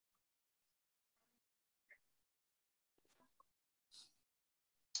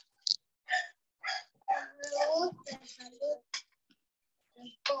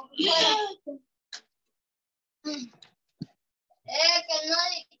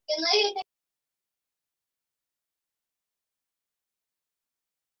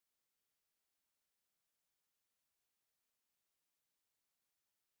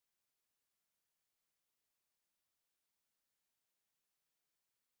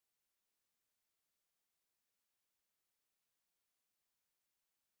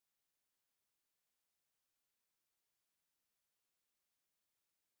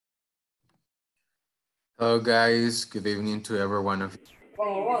Hello guys, good evening to every one of you.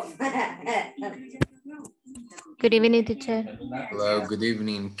 Good evening, teacher. Hello, good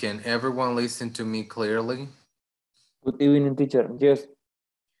evening. Can everyone listen to me clearly? Good evening, teacher. Yes.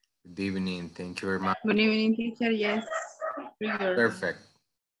 Good evening, thank you very much. Good evening, teacher. Yes. Perfect.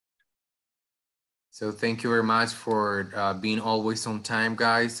 So thank you very much for being always on time,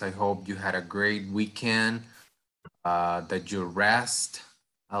 guys. I hope you had a great weekend, that you rest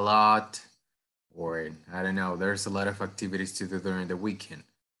a lot, or I don't know, there's a lot of activities to do during the weekend.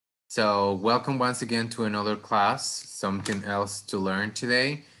 So welcome once again to another class, something else to learn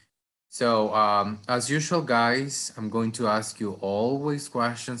today. So as usual, guys, I'm going to ask you always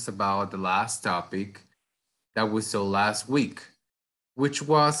questions about the last topic that we saw last week, which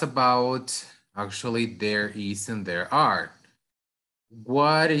was about actually there is and there are.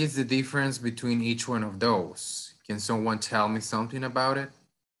 What is the difference between each one of those? Can someone tell me something about it?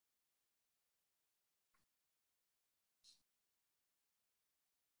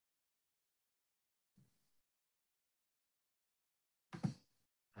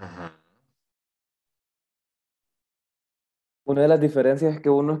 Ajá. Una de las diferencias es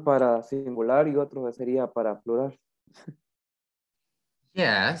que uno es para singular y otro sería para plural.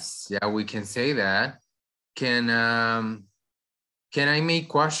 Yes, yeah, we can say that. Can I make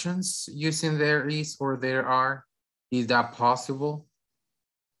questions using there is or there are? Is that possible?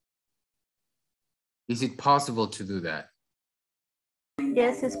 Is it possible to do that?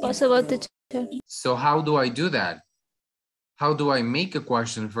 Yes, it's possible, teacher. So how do I do that? How do I make a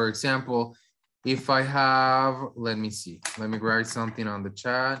question? For example, if I have, let me see, let me write something on the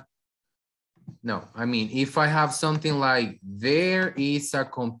chat. No, I mean, if I have something like, there is a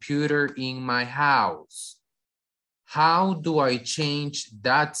computer in my house, how do I change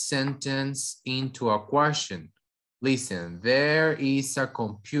that sentence into a question? Listen, there is a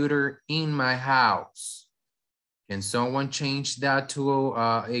computer in my house. Can someone change that to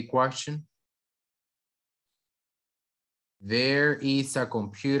a question? There is a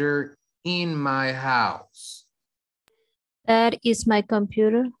computer in my house. That is my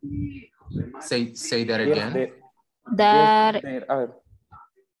computer. Say that again. That, Yes,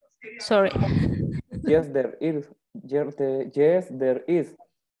 sorry. yes, there is. Yes, there is.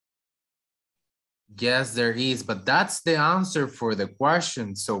 Yes, there is, but that's the answer for the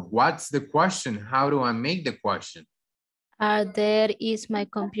question. So what's the question? How do I make the question? There is my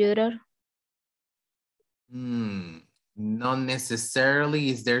computer. Not necessarily.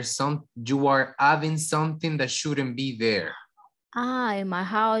 Is there some, you are adding something that shouldn't be there. In my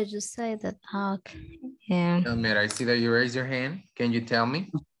house, you say that. Okay. Yeah. Elmer, I see that you raise your hand. Can you tell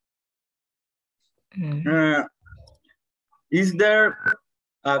me? Is there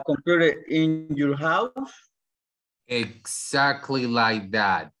a computer in your house? Exactly like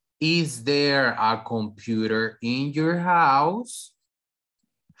that. Is there a computer in your house?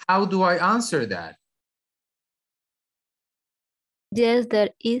 How do I answer that? Yes,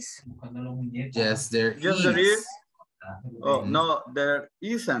 there is. Yes, there Yes, is. there is. Oh, no, there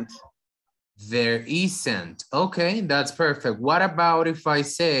isn't. There isn't. Okay, that's perfect. What about if I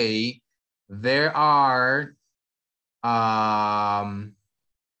say there are a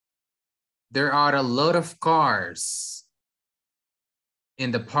lot of cars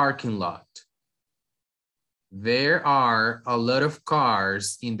in the parking lot? There are a lot of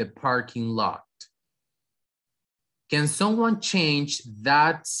cars in the parking lot. Can someone change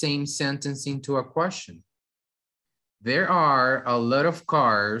that same sentence into a question? There are a lot of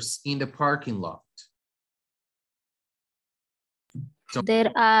cars in the parking lot. So,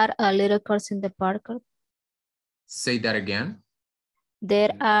 There are a little cars in the park. say that again.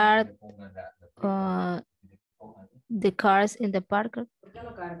 There are the cars in the park.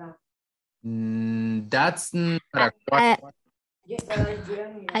 That's not a question.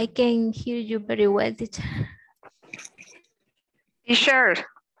 I can hear you very well, teacher. Sure.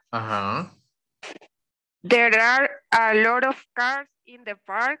 Uh-huh. There are a lot of cars in the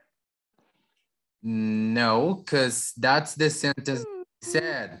park. No, because that's the sentence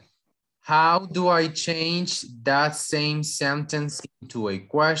said. How do I change that same sentence into a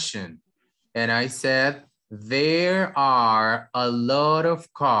question? And I said, There are a lot of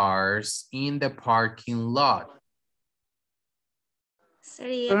cars in the parking lot.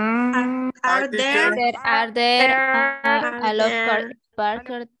 Sería, Hi, are there, teacher. Are there a lot of there-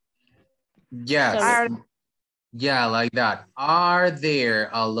 parked? Yes. Sorry. Yeah, like that. Are there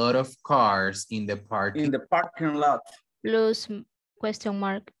a lot of cars in the parking? In the parking lot. Plus question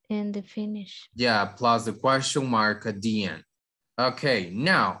mark in the finish. Yeah, plus the question mark at the end. Okay,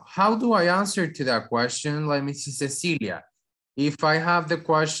 now, how do I answer to that question? Let me see, Cecilia. If I have the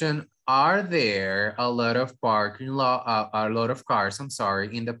question, are there a lot of a lot of cars, I'm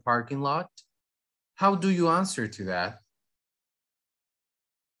sorry, in the parking lot? How do you answer to that?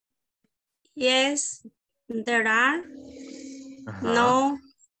 yes, there are, Uh-huh. no,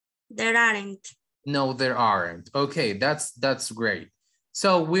 there aren't. No, there aren't. Okay, that's great.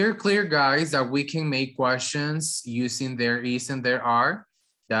 So we're clear, guys, that we can make questions using there is and there are.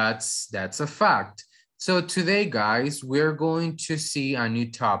 That's a fact. So today, guys, we're going to see a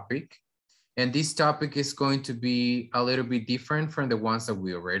new topic. And this topic is going to be a little bit different from the ones that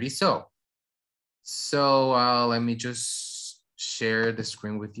we already saw. So let me just share the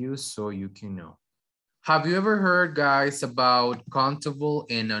screen with you so you can know. Have you ever heard, guys, about countable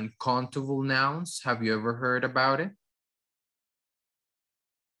and uncountable nouns? Have you ever heard about it?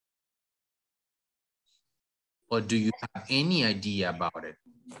 Or do you have any idea about it?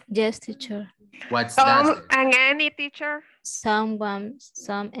 Yes, teacher. What's Some that? and any teacher. Some,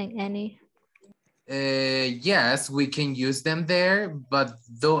 and any. Yes, we can use them there, but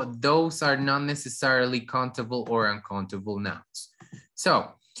those are not necessarily countable or uncountable nouns.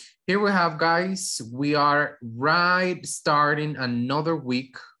 So here we have, guys, we are starting another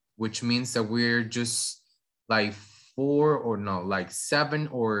week, which means that we're just like 7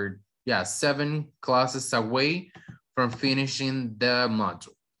 classes away from finishing the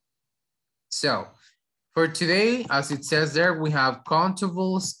module. So for today, as it says there, we have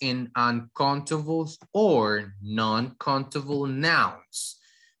countables and uncountables or non-countable nouns.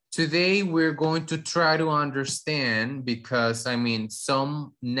 Today, we're going to try to understand because, I mean,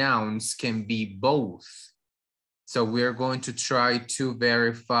 some nouns can be both. So we're going to try to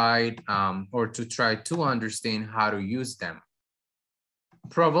verify or to try to understand how to use them.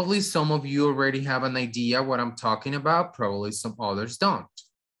 Probably some of you already have an idea what I'm talking about. Probably some others don't.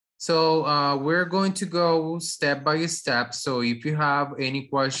 So we're going to go step by step. So if you have any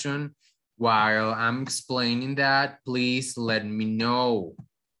question while I'm explaining that, please let me know.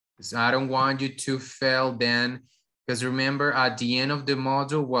 Because I don't want you to fail then. Because remember, at the end of the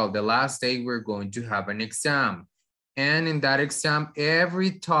module, well, the last day, we're going to have an exam. And in that exam,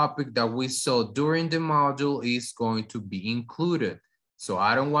 every topic that we saw during the module is going to be included. So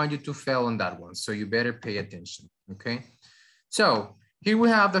I don't want you to fail on that one. So you better pay attention, okay? So here we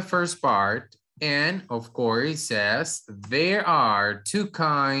have the first part. And of course, it says there are two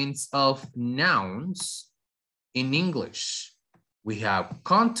kinds of nouns in English. We have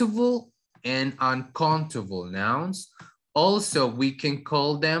countable and uncountable nouns. Also, we can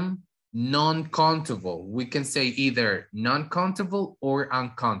call them non-countable. We can say either non-countable or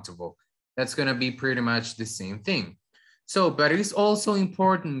uncountable. That's going to be pretty much the same thing. So, but it's also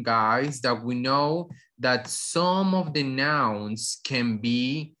important, guys, that we know that some of the nouns can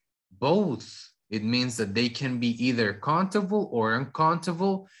be both. It means that they can be either countable or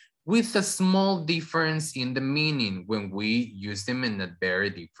uncountable with a small difference in the meaning when we use them in a very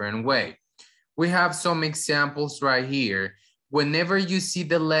different way. We have some examples right here. Whenever you see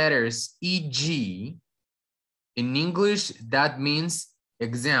the letters EG, in English, that means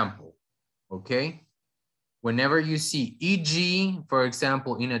example, okay? Whenever you see EG, for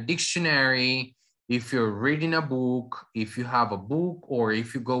example, in a dictionary, if you're reading a book, if you have a book, or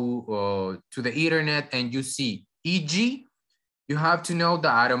if you go to the internet and you see EG, you have to know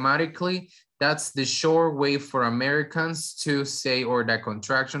that automatically that's the short way for Americans to say, or the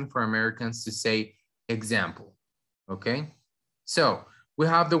contraction for Americans to say example, okay? So we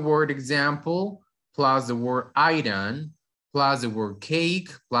have the word example plus the word item plus the word cake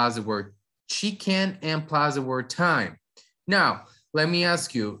plus the word chicken and plus the word time. Now, let me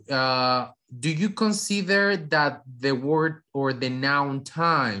ask you, do you consider that the word or the noun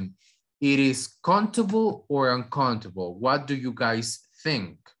time, it is countable or uncountable? What do you guys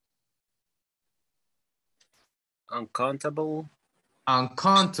think? Uncountable.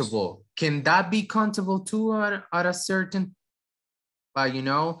 Uncountable. Can that be countable too at a certain, you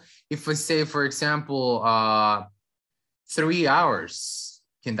know, if we say, for example, 3 hours,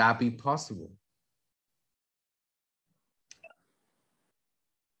 can that be possible?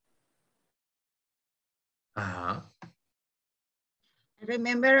 I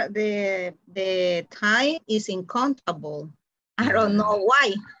remember the time is uncountable. I don't know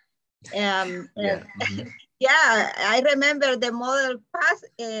why. Yeah. Yeah, I remember the model pass.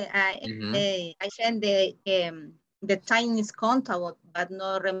 I sent the time is countable, but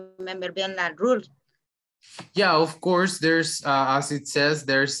no remember bien la rule. Yeah, of course, there's, as it says,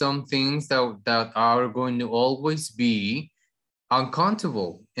 there's some things that are going to always be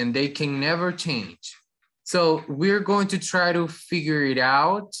uncountable and they can never change. So we're going to try to figure it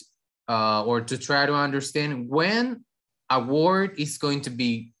out or to try to understand when a word is going to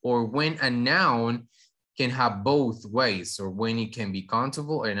be, or when a noun can have both ways, or when it can be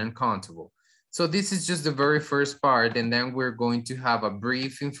countable and uncountable. So this is just the very first part, and then we're going to have a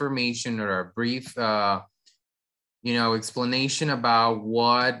brief information or a brief explanation about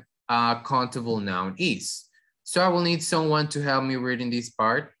what a countable noun is. So I will need someone to help me reading this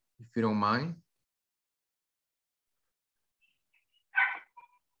part, if you don't mind.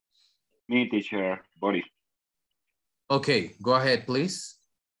 Me, teacher, Boris. Okay, go ahead, please.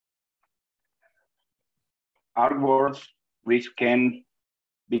 Are words which can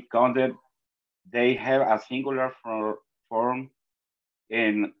be counted. They have a singular form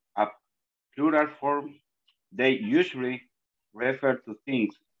and a plural form. They usually refer to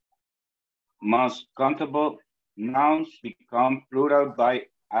things. Most countable nouns become plural by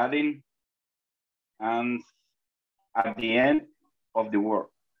adding "and" at the end of the word.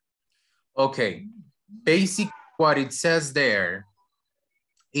 Okay, basically what it says there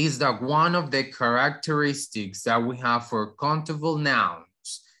is that one of the characteristics that we have for countable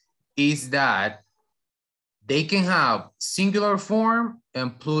nouns is that they can have singular form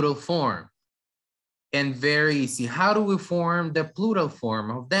and plural form. And very easy. How do we form the plural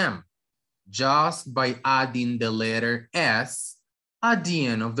form of them? Just by adding the letter S at the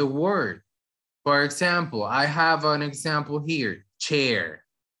end of the word. For example, I have an example here, chair.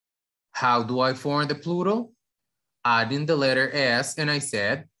 How do I form the plural? Adding the letter S, and I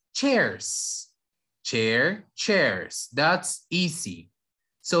said chairs. Chair, chairs. That's easy.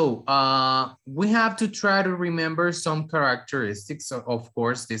 So we have to try to remember some characteristics. Of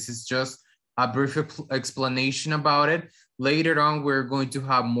course, this is just a brief explanation about it. Later on, we're going to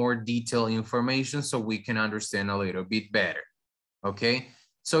have more detailed information so we can understand a little bit better. Okay,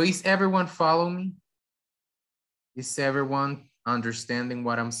 so is everyone following me? Is everyone understanding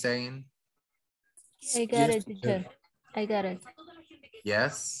what I'm saying? I got it, teacher. I got it.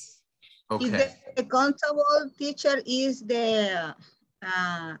 Yes? Okay. Is the countable, teacher, is the,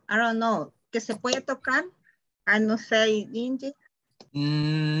 I don't know, que se puede tocar? I don't say English.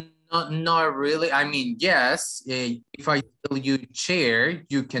 Not really. I mean, yes, if I tell you chair,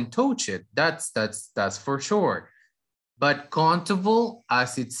 you can touch it. That's for sure. But countable,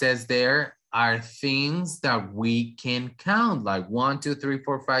 as it says there, are things that we can count, like 1, 2, 3,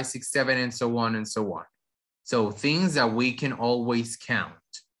 4, 5, 6, 7, and so on and so on. So things that we can always count.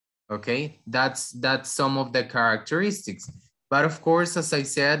 Okay, that's some of the characteristics. But of course, as I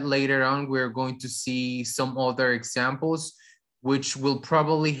said, later on, we're going to see some other examples which will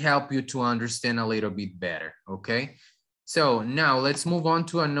probably help you to understand a little bit better, okay? So now let's move on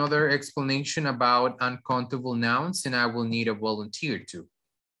to another explanation about uncountable nouns, and I will need a volunteer too.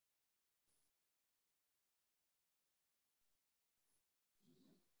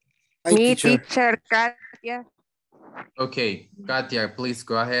 Me, teacher Katia. Okay, Katia, please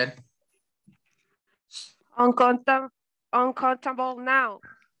go ahead. Uncountable nouns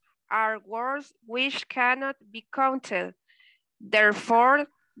are words which cannot be counted. Therefore,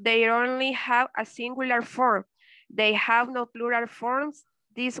 they only have a singular form. They have no plural forms.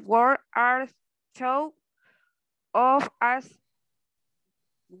 These words are thought of as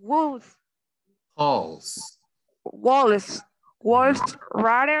walls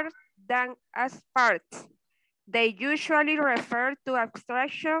rather than as parts. They usually refer to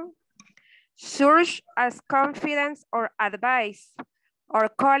abstraction, such as confidence or advice, or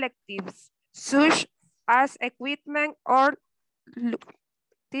collectives, such as equipment or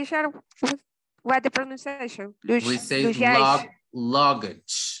teacher. What the pronunciation? We say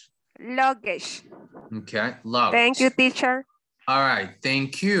luggage. Luggage. Okay, luggage. Thank you, teacher. All right,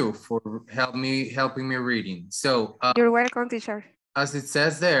 thank you for helping me reading. So you're welcome, teacher. As it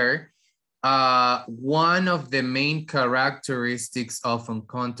says there, one of the main characteristics of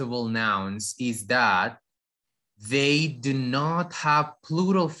uncountable nouns is that they do not have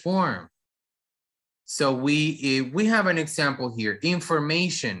plural form. So we have an example here,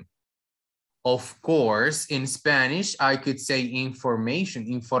 information. Of course, in Spanish, I could say information,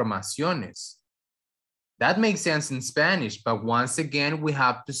 informaciones. That makes sense in Spanish, but once again, we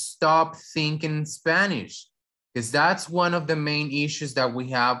have to stop thinking in Spanish. because that's one of the main issues that we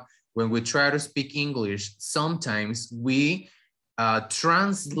have when we try to speak English. Sometimes we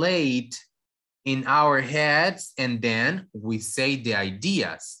translate in our heads and then we say the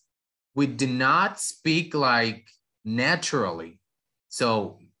ideas. We do not speak like naturally.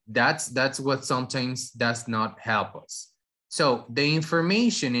 So that's what sometimes does not help us. So the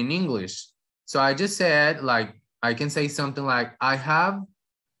information in English. So I just said, like, I can say something like, I have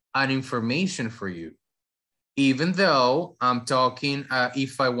an information for you. Even though I'm talking,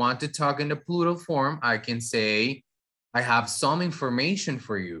 if I want to talk in the plural form, I can say, I have some information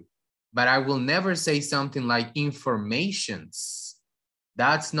for you, but I will never say something like informations.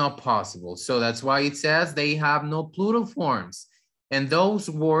 That's not possible. So that's why it says they have no plural forms. And those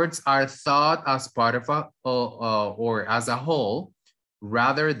words are thought as part of a, or as a whole,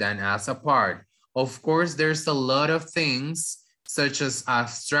 rather than as a part. Of course, there's a lot of things such as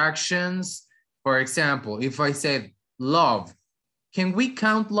abstractions. For example, if I said love, can we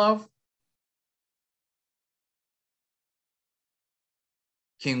count love?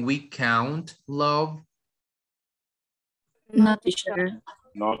 Can we count love? No, teacher.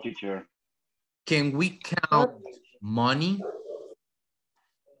 No, teacher. Can we count money?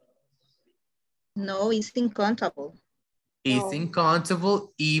 No, it's uncountable. It's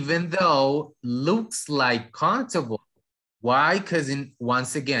uncountable, even though looks like countable. Why? Because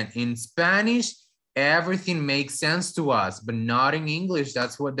once again, in Spanish, everything makes sense to us, but not in English.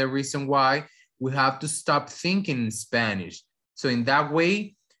 That's what the reason why we have to stop thinking in Spanish. So in that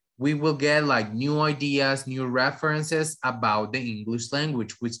way, we will get like new ideas, new references about the English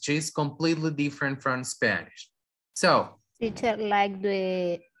language, which is completely different from Spanish. So, Teacher, like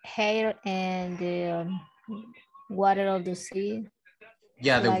the hair and the water of the sea.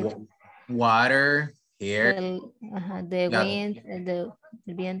 yeah, the like water, hair. The wind, the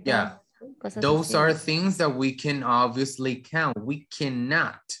viento. Yeah, those are things that we can obviously count. We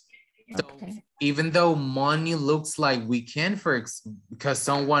cannot. So even though money looks like we can, because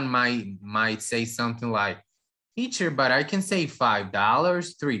someone might say something like, teacher, but I can say $5,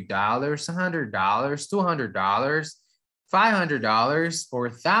 $3, $100, $200, $500, or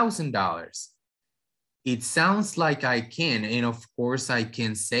 $1,000. It sounds like I can, and of course I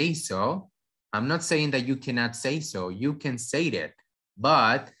can say so. I'm not saying that you cannot say so. You can say that,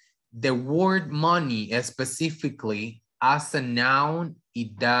 but the word money specifically as a noun,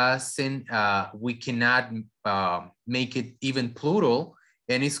 it doesn't, we cannot make it even plural,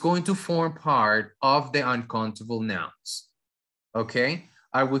 and it's going to form part of the uncountable nouns. Okay,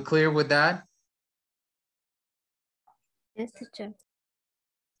 are we clear with that? Yes, teacher.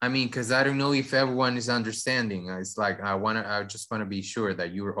 I mean, because I don't know if everyone is understanding. It's like, I just want to be sure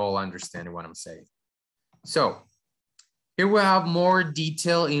that you're all understanding what I'm saying. So here we have more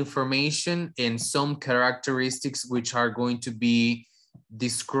detailed information and some characteristics which are going to be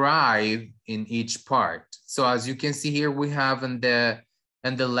described in each part. So as you can see here, we have in the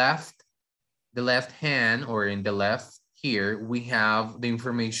left hand, or in the left here, we have the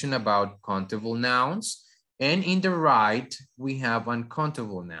information about countable nouns. And in the right, we have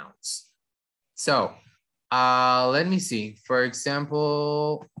uncountable nouns. So let me see. For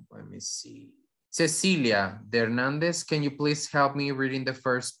example, let me see. Cecilia de Hernandez, can you please help me reading the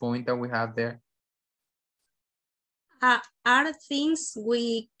first point that we have there? Are things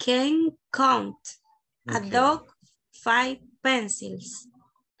we can count. Okay. A dog, 5 pencils.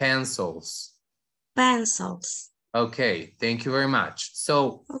 Pencils. Pencils. Okay, thank you very much.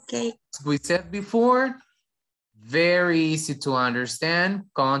 So, okay, as we said before, very easy to understand.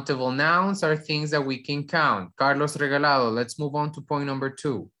 Countable nouns are things that we can count. Carlos Regalado, let's move on to point number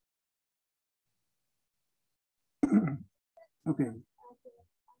 2. Okay.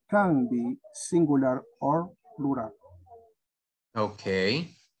 Can be singular or plural. Okay,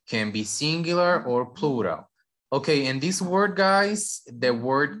 can be singular or plural. Okay, and this word, guys, the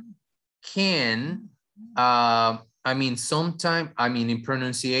word can, I mean, in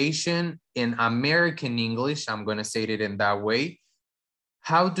pronunciation, in American English, I'm gonna say it in that way.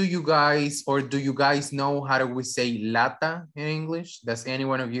 How do you guys, or do you guys know how do we say lata in English? Does any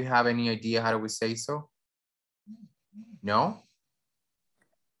one of you have any idea how do we say so? No?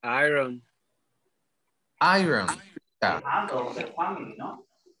 Iron. Iron. Yeah.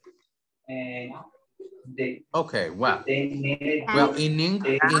 Okay, well in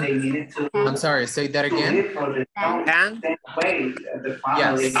English, I'm sorry, say that again. Can?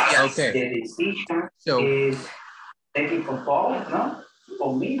 Yes, okay. So,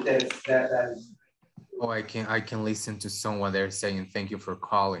 oh, I can listen to someone there saying thank you for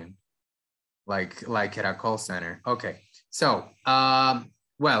calling, like at a call center. Okay, so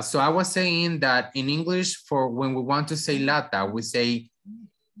Well, so I was saying that in English, for when we want to say lata, we say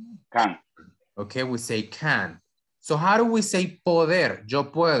Can. okay, we say can. So how do we say poder? Yo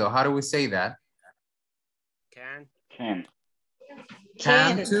puedo. How do we say that? Can. Can.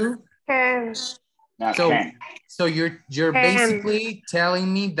 Can too? Can. Not So, can. so you're Can. basically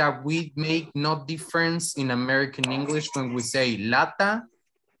telling me that we make no difference in American English when we say lata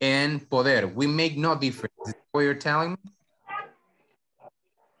and poder. We make no difference. Is that what you're telling me?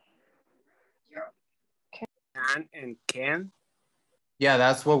 Can and can. Yeah,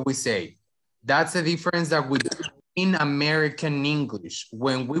 that's what we say. That's the difference that we do in American English.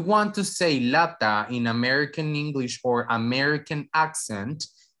 When we want to say lata in American English or American accent,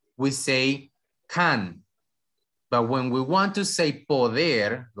 we say can. But when we want to say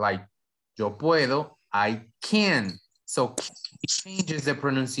poder, like yo puedo, I can. So it changes the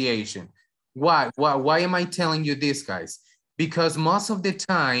pronunciation. Why am I telling you this, guys? Because most of the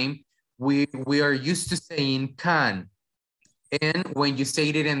time we are used to saying can. And when you say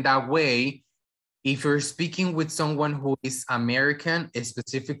it in that way, if you're speaking with someone who is American,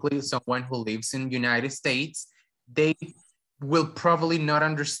 specifically someone who lives in the United States, they will probably not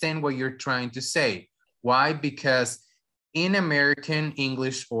understand what you're trying to say. Why? Because in American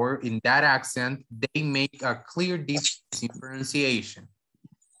English or in that accent, they make a clear difference in pronunciation.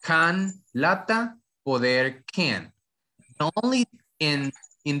 Can, lata, poder, can. The only in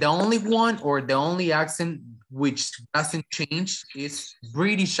the only one or the only accent which doesn't change is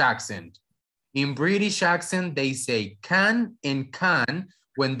British accent. In British accent, they say can and can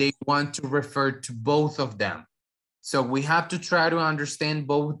when they want to refer to both of them. So we have to try to understand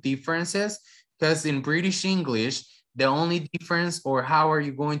both differences because in British English, the only difference or how are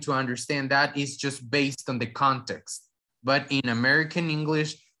you going to understand that is just based on the context. But in American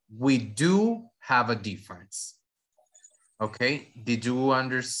English, we do have a difference. Okay, did you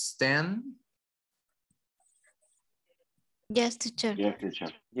understand? Yes, teacher. Yes,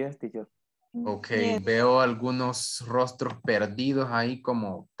 teacher. Yes, teacher. Ok, Yes. veo algunos rostros perdidos ahí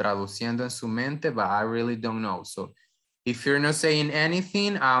como traduciendo en su mente, but I really don't know. So if you're not saying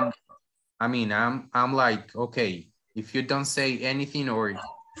anything, I'm like, okay, if you don't say anything or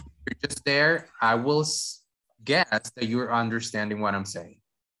you're just there, I will guess that you're understanding what I'm saying.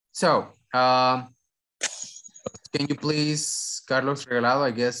 So, can you please, Carlos Regalado,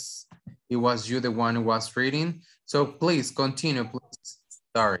 I guess it was you the one who was reading. So please continue, please.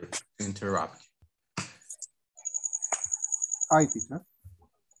 Sorry to interrupt. I, teacher.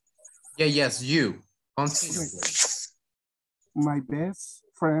 Yeah, yes, you. Continue, please. My best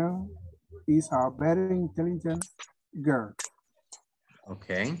friend is a very intelligent girl.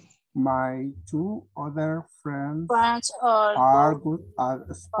 Okay. My two other friends are are good at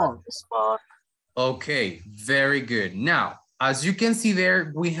sport. Okay, very good. Now, as you can see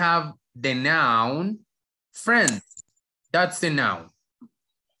there, we have the noun friend. That's the noun.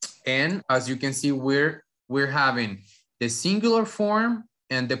 And as you can see, we're having the singular form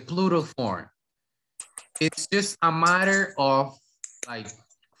and the plural form. It's just a matter of like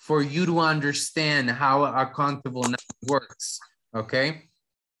for you to understand how a countable noun works, okay?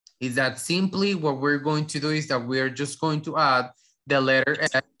 Is that simply what we're going to do is that we're just going to add the letter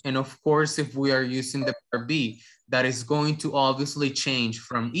S, and of course, if we are using the verb be, that is going to obviously change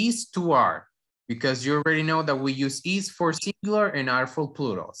from is to are, because you already know that we use is for singular and are for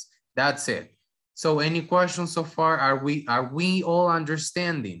plurals. That's it. So any questions so far? Are we all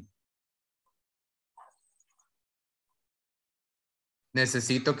understanding?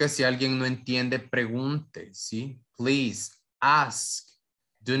 Necesito que si alguien no entiende, pregunte, ¿sí? Please ask.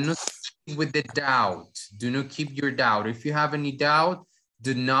 Do not keep with the doubt. Do not keep your doubt. If you have any doubt,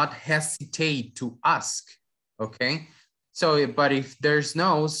 do not hesitate to ask, okay? So, but if there's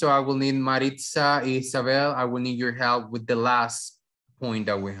no, so I will need Maritza, Isabel, I will need your help with the last point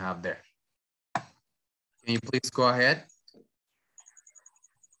that we have there. Can you please go ahead?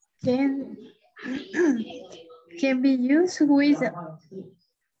 Can be used with an,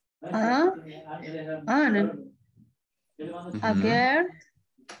 a girl,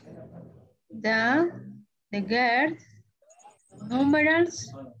 the girl,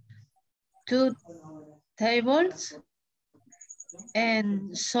 numerals, two tables,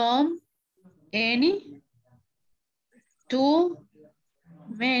 and some, any, too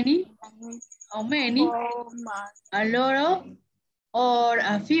many, how many, a lot of, or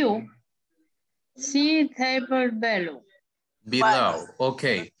a few. See table below. Below,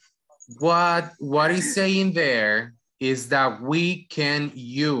 okay. What is saying there is that we can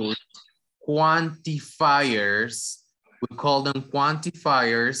use quantifiers. We call them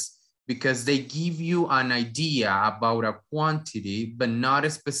quantifiers because they give you an idea about a quantity, but not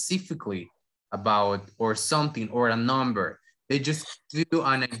specifically about or something or a number. They just give you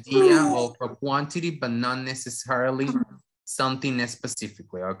an idea of a quantity, but not necessarily something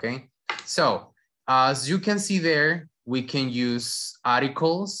specifically, okay? So as you can see there, we can use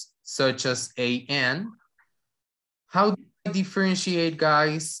articles such as an. How do I differentiate,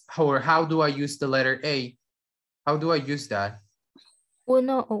 guys? Or how do I use the letter A? How do I use that?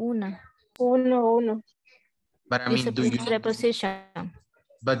 Uno o una. Uno. But I It's mean, a preposition.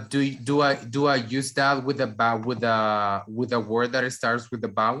 But do I use that with a word that starts with a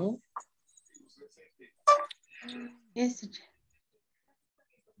vowel? Yes.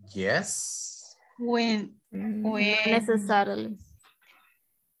 Yes. When. Not necessarily.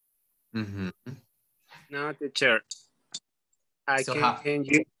 Mm-hmm. No, teacher. I So can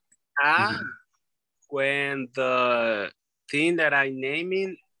use when the thing that I'm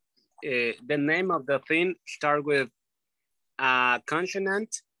naming, the name of the thing start with a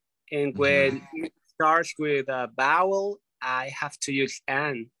consonant, and when it starts with a vowel, I have to use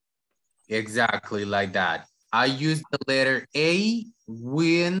an. Exactly like that. I use the letter A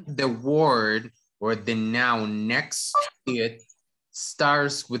when the word or the noun next to it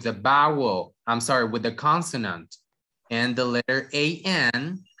starts with a vowel. I'm sorry, with a consonant. And the letter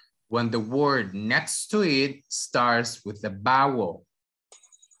AN when the word next to it starts with a vowel.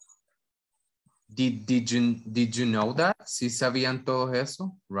 Did you know that? ¿Sí sabían todo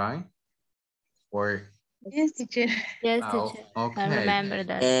eso, right? Or Yes, teacher. Yes, teacher. okay. I remember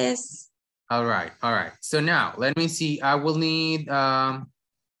that. Yes. All right. So now let me see. I will need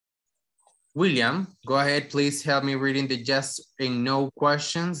William. Go ahead, please help me reading the yes and no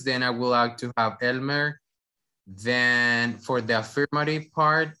questions. Then I would like to have Elmer. Then for the affirmative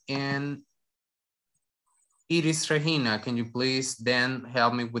part, and Iris Regina, can you please then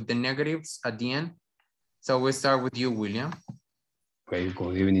help me with the negatives at the end? So we'll start with you, William. Okay,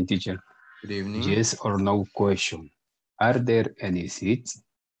 good evening, teacher. Good evening. Yes or no question. Are there any seats?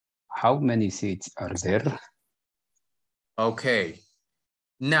 How many seats are there? Okay.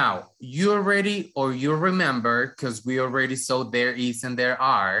 Now, you already, or you remember, because we already saw there is and there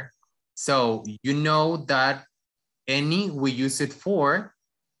are. So you know that any, we use it for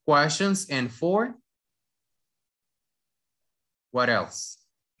questions and for what else?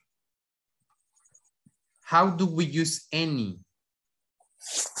 How do we use any?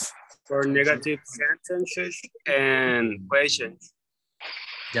 For negative sentences and questions.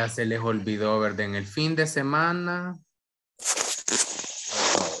 Ya se les olvidó, ¿verdad? En el fin de semana.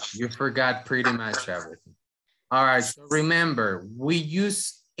 You forgot pretty much everything. All right, so remember, we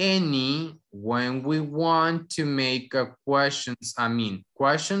use any when we want to make a questions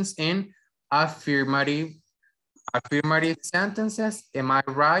in affirmative sentences. Am I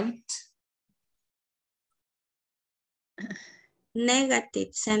right? Negative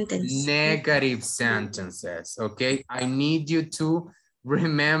sentence. Negative sentences, okay? I need you to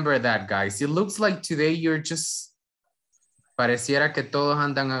remember that, guys. It looks like today you're just, pareciera que todos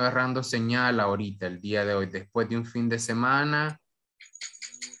andan agarrando señal ahorita, el día de hoy, después de un fin de semana,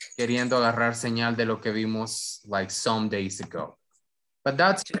 queriendo agarrar señal de lo que vimos like some days ago. But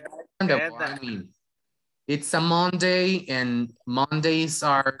that's understandable. I mean, it's a Monday and Mondays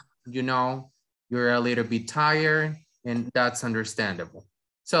are, you know, you're a little bit tired and that's understandable.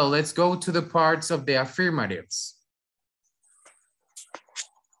 So let's go to the parts of the affirmatives.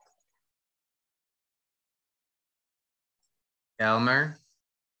 Elmer.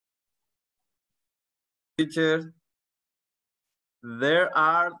 Teacher, there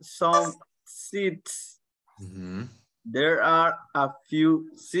are some seats. There are a few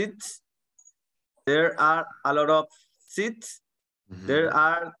seats. There are a lot of seats. There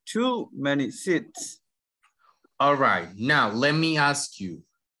are too many seats. All right, now let me ask you,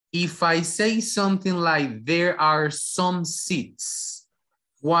 if I say something like there are some seats,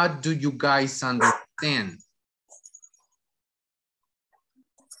 what do you guys understand?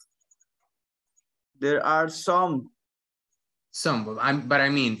 There are some. Some, but I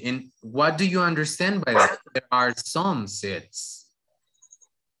mean, what do you understand by that? There are some seats.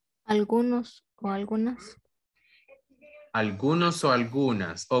 Algunos o algunas. Algunos o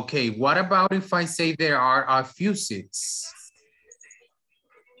algunas. Okay, what about if I say there are a few seats?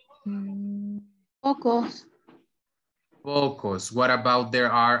 Pocos. Pocos. What about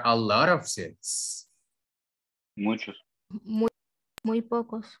there are a lot of seats? Muchos. Muy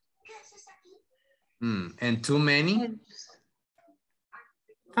pocos. And too many?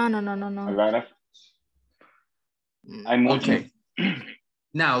 No. A lot of. Hay muchos. Okay.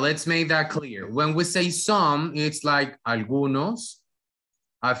 Now let's make that clear. When we say some, it's like algunos,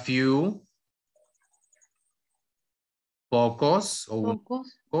 a few, pocos, o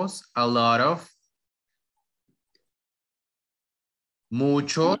pocos, a lot of,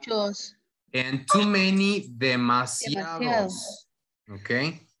 muchos, Muchos. and too many, demasiados.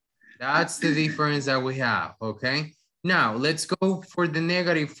 Okay, that's the difference that we have. Okay, now let's go for the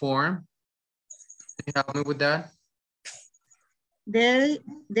negative form. Can you help me with that? There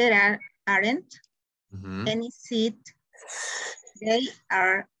aren't any seats. They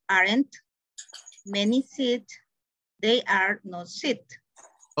aren't many seats. They are no seats.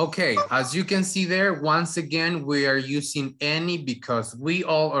 Okay, as you can see there, once again, we are using any because we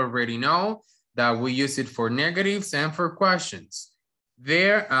all already know that we use it for negatives and for questions.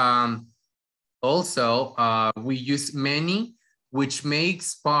 There, also, we use many, which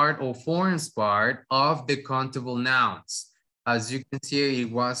makes part or forms part of the countable nouns. As you can see,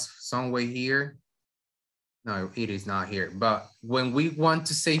 it was somewhere here. No, it is not here. But when we want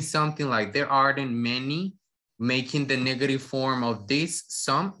to say something like there aren't many, making the negative form of this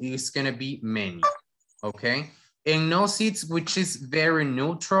some is going to be many. Okay. And no seats, which is very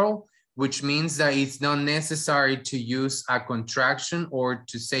neutral, which means that it's not necessary to use a contraction or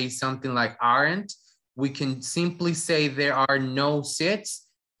to say something like aren't. We can simply say there are no seats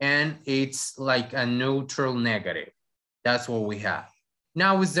and it's like a neutral negative. That's what we have.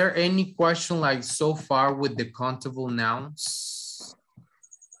 Now, is there any question like so far with the countable nouns?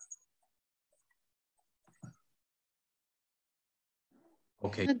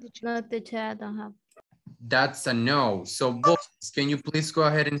 Okay. Not the chat, I don't have. That's a no. So boys, can you please go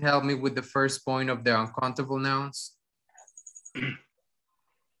ahead and help me with the first point of the uncountable nouns?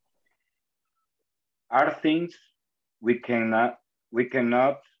 Are things we cannot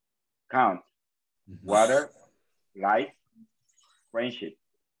count. Water, life, friendship.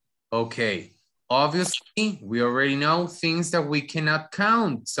 Okay. Obviously, we already know things that we cannot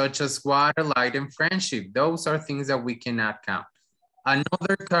count, such as water, light, and friendship. Those are things that we cannot count.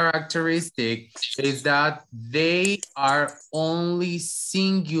 Another characteristic is that they are only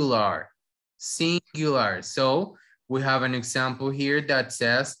singular. Singular. So we have an example here that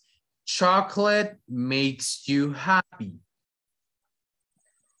says, chocolate makes you happy.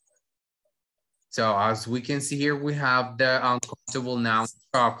 So as we can see here, we have the uncountable noun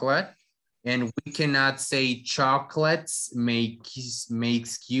chocolate, and we cannot say chocolates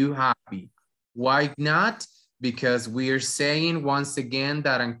makes you happy. Why not? Because we are saying once again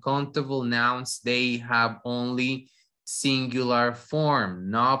that uncountable nouns, they have only singular form,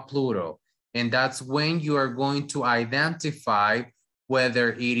 not plural. And that's when you are going to identify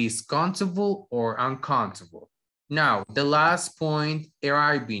whether it is countable or uncountable. Now, the last point,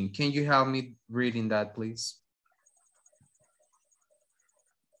 Arabin, can you help me reading that, please?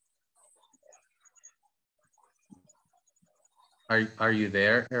 Are you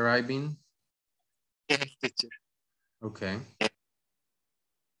there, Arabin? Yes, teacher. Okay.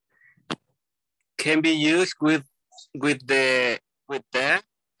 Can be used with the,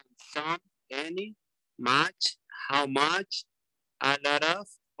 some, any, much, how much, a lot of,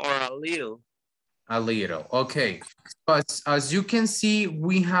 or a little. A little, okay. But as you can see,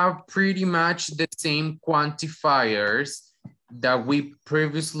 we have pretty much the same quantifiers that we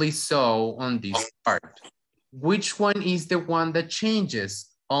previously saw on this part. Which one is the one that changes?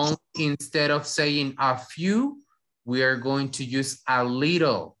 Only instead of saying a few, we are going to use a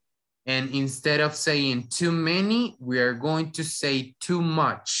little. And instead of saying too many, we are going to say too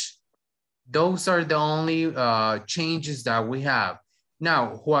much. Those are the only changes that we have.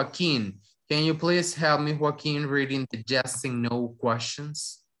 Now, Joaquin, can you please help me, Joaquin, reading the yes and no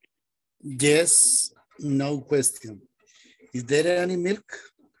questions? Yes, no question. Is there any milk?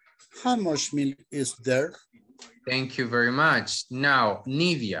 How much milk is there? Thank you very much. Now,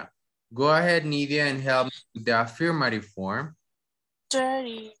 Nidia, go ahead, Nidia, and help me with the affirmative form. There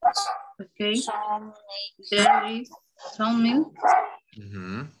is. Okay. Some, There is some milk.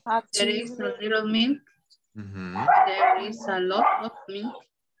 Mm-hmm. There is a little milk. Mm-hmm. There is a lot of milk.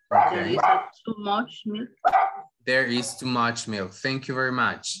 Okay. There is too much milk. There is too much milk. Thank you very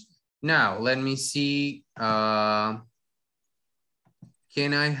much. Now, let me see. Can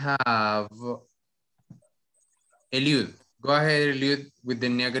I have Eliud? Go ahead, Eliud, with the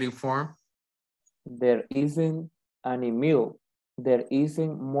negative form. There isn't any milk. There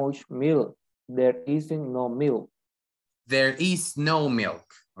isn't much milk. There isn't no milk. There is no milk,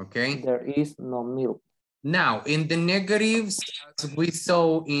 okay? There is no milk. Now, in the negatives, as we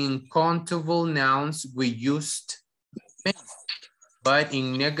saw in countable nouns, we used many. But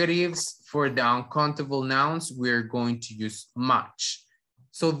in negatives, for the uncountable nouns, we're going to use much.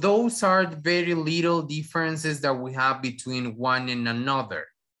 So those are the very little differences that we have between one and another.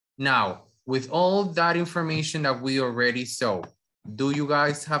 Now, with all that information that we already saw, do you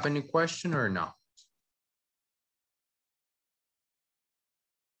guys have any question or not?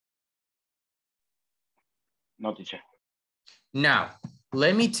 No, teacher. Now,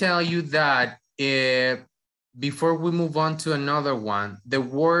 let me tell you that before we move on to another one, the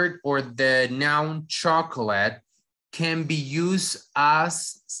word or the noun chocolate can be used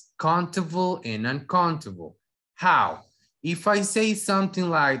as countable and uncountable. How? If I say something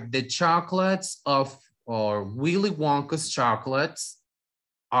like the chocolates of or Willy Wonka's chocolates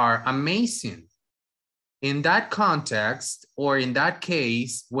are amazing. In that context, or in that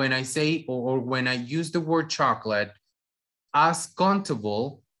case, when I say or when I use the word chocolate as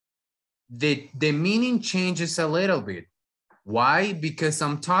countable, the meaning changes a little bit. Why? Because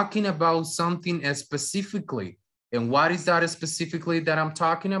I'm talking about something specifically. And what is that specifically that I'm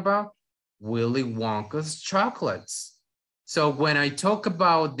talking about? Willy Wonka's chocolates. So when I talk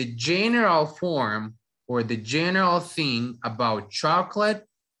about the general form or the general thing about chocolate,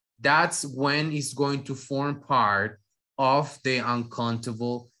 that's when it's going to form part of the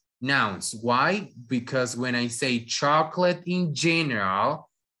uncountable nouns. Why? Because when I say chocolate in general,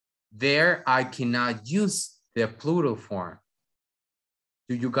 there I cannot use the plural form.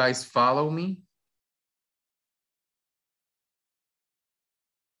 Do you guys follow me?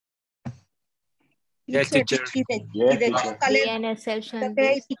 Yes, teacher. The chocolate, An exception.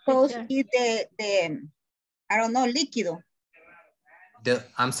 okay, because it's the I don't know, líquido.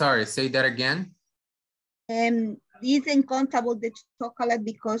 I'm sorry, say that again. It's uncountable, the chocolate,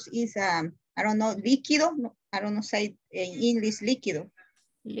 because it's I don't know, líquido. I don't know, say in English, líquido.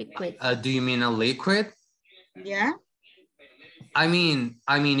 Liquid. Do you mean a liquid? Yeah. I mean,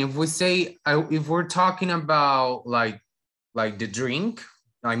 if we say, if we're talking about like the drink,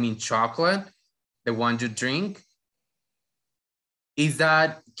 I mean chocolate, the one you drink,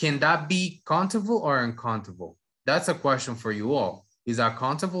 can that be countable or uncountable? That's a question for you all. Is that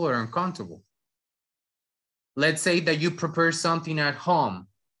countable or uncountable? Let's say that you prepare something at home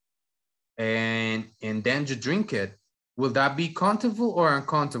and then you drink it. Will that be countable or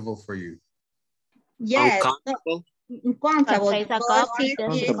uncountable for you? Yes. Uncountable. Uncountable. It's a coffee,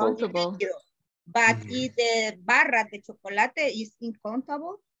 that's uncountable. But if the barra de chocolate is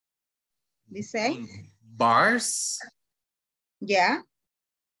uncountable, we say? Bars? Yeah.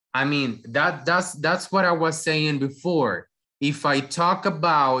 I mean, that's what I was saying before. If I talk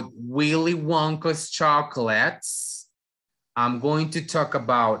about Willy Wonka's chocolates, I'm going to talk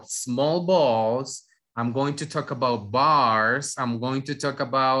about small balls. I'm going to talk about bars. I'm going to talk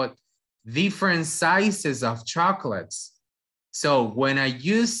about different sizes of chocolates. So when I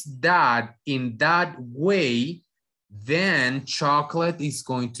use that in that way, then chocolate is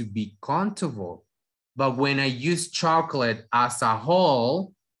going to be countable. But when I use chocolate as a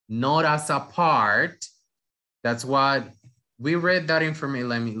whole, not as a part, that's what we read that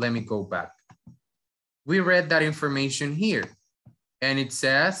information. Let me go back. We read that information here. And it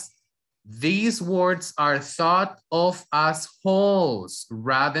says, these words are thought of as wholes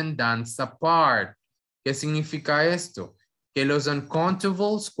rather than apart. ¿Qué significa esto? Que los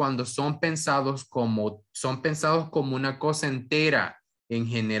uncountables, cuando son pensados como una cosa entera en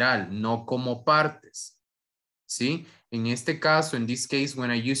general, no como partes. ¿Sí? En este caso, in this case,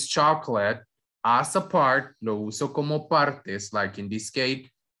 when I use chocolate as a part, lo uso como partes, like in this case,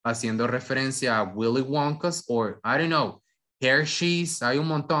 haciendo referencia a Willy Wonka's or, I don't know, Hershey's, hay un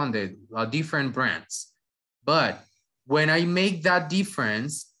montón de different brands. But when I make that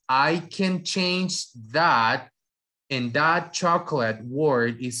difference, I can change that, and that chocolate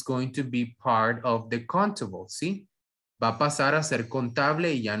word is going to be part of the countable, ¿sí? Va a pasar a ser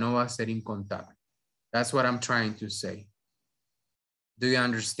contable y ya no va a ser incontable. That's what I'm trying to say. Do you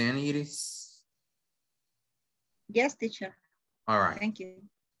understand, Iris? Yes, teacher. All right. Thank you.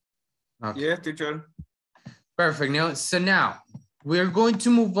 Okay. Yes, teacher. Perfect. Now we're going to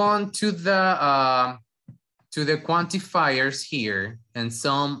move on to the quantifiers here and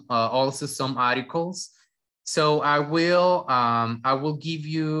some also some articles. So I will give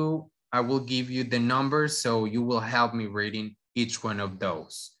you the numbers, so you will help me reading each one of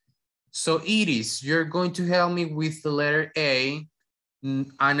those. So Iris, you're going to help me with the letter A,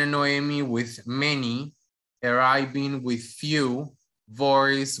 Ana Noemi with many, arriving with few,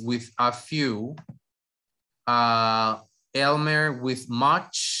 Boris with a few, Elmer with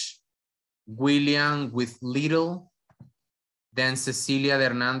much, William with little, then Cecilia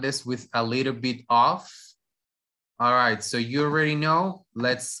Hernandez with a little bit off. All right, so you already know.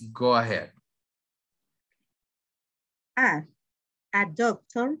 Let's go ahead. a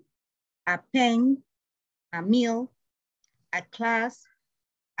doctor, a pen, a meal, a class,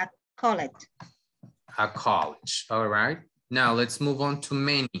 a college. A college. All right. Now let's move on to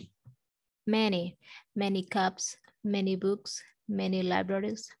many. Many, many cups, many books, many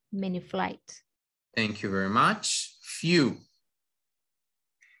libraries, many flights. Thank you very much. Few.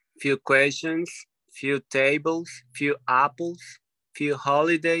 Few questions, few tables, few apples, few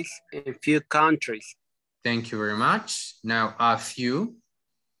holidays, and few countries. Thank you very much. Now a few.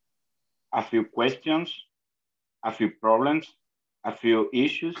 A few questions, a few problems, a few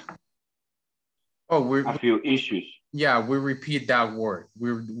issues, Oh, a few issues. yeah, we repeat that word.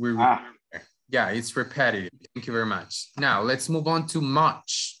 Yeah, it's repetitive. Thank you very much. Now let's move on to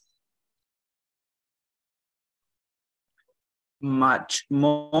much. Much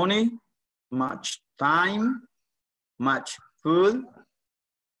money, much time, much food,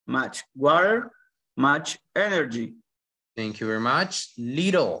 much water, much energy. Thank you very much.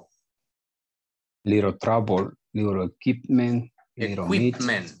 Little. Little trouble, little equipment, little meat,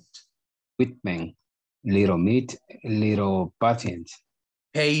 equipment, little meat, little patience.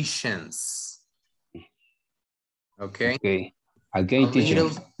 Patience. Okay. Okay. Again, teacher.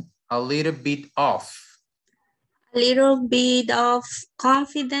 A little bit off. A little bit of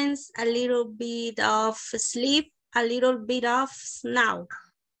confidence, a little bit of sleep, a little bit of snow.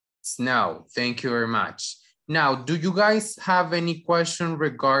 Snow. Thank you very much. Now, do you guys have any question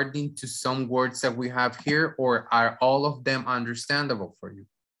regarding to some words that we have here, or are all of them understandable for you?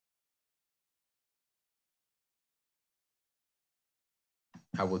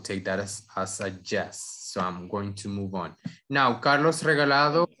 I will take that as a yes. So I'm going to move on. Now, Carlos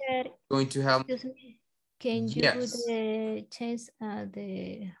Regalado going to help. Can you yes. change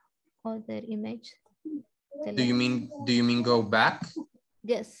the other image? Do you mean go back?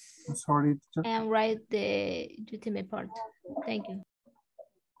 Yes. Sorry, teacher. And write the ultimate part. Thank you.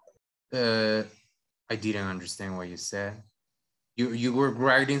 I didn't understand what you said. You were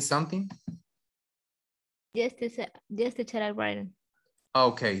writing something? Yes, teacher, I'm writing.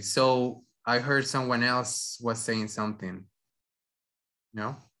 Okay, so I heard someone else was saying something.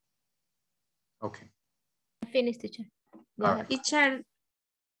 No? Okay. Finish, teacher. Go ahead. Teacher.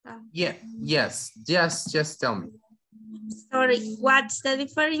 Yeah, yes, just tell me. Sorry, what's the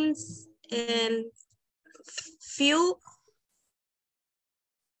difference in few?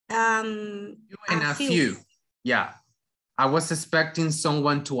 And a few. Yeah, I was expecting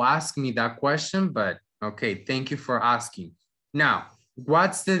someone to ask me that question, but okay, thank you for asking. Now,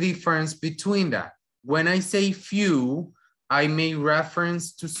 what's the difference between that? When I say few, I may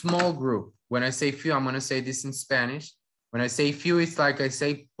reference to small group. When I say few, I'm gonna say this in Spanish. When I say few, it's like I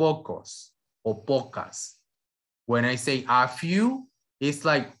say pocos or pocas. When I say a few, it's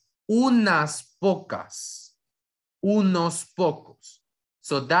like unas pocas, unos pocos.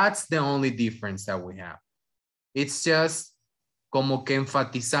 So that's the only difference that we have. It's just como que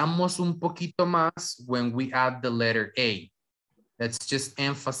enfatizamos un poquito más when we add the letter A. That's just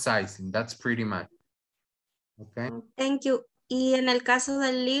emphasizing. That's pretty much. Okay. Thank you. Y en el caso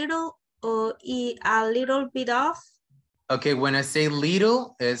del little y a little bit of. Okay, when I say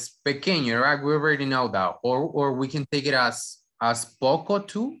little, it's pequeño, right? We already know that. Or we can take it as poco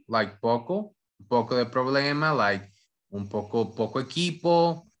too, like poco de problema, like un poco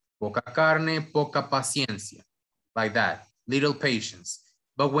equipo, poca carne, poca paciencia, like that, little patience.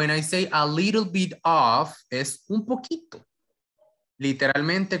 But when I say a little bit of, es un poquito.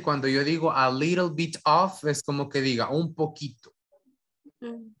 Literalmente, cuando yo digo a little bit of, es como que diga un poquito.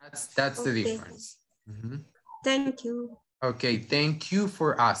 That's okay. The difference. Thank you. Okay, thank you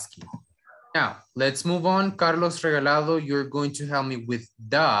for asking. Now, let's move on. Carlos Regalado, you're going to help me with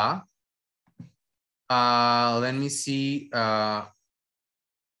the. Let me see.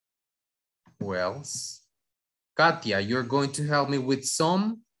 Who else? Katia, you're going to help me with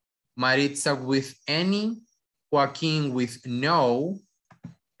some. Maritza with any. Joaquin with no.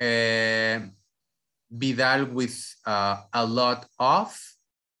 Vidal with a lot of.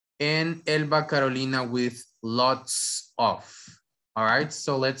 And Elba Carolina with lots of. All right,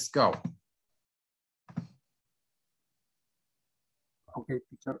 so let's go. Okay,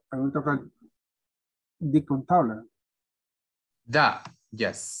 teacher. I will talk about the contable.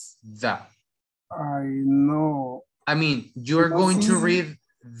 Yes, the. I know. I mean, you're going to read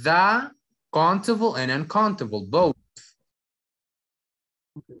the countable and uncountable, both.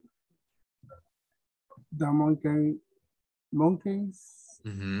 Okay. The monkeys,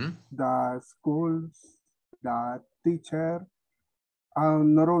 the schools, the teacher.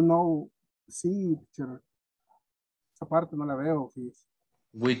 No, sí, teacher. Esa parte no la veo, please.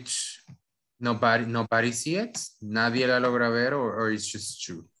 Nobody see it? Nadie la logra ver, or it's just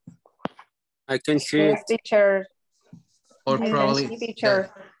true? I can see Yes, it. teacher. Or I can probably see,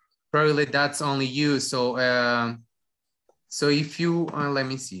 teacher. probably that's only you. So so if you let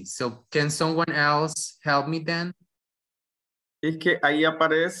me see. So can someone else help me then? Es que ahí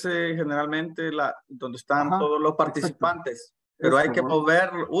aparece generalmente donde están Ajá, todos los exacto. participantes, pero hay que Eso,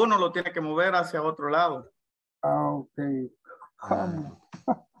 mover, uno lo tiene que mover hacia otro lado. okay.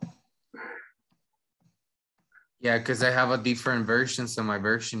 Yeah, because I have a different version, so my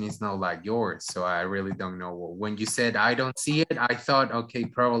version is not like yours. So I really don't know. When you said I don't see it, I thought, okay,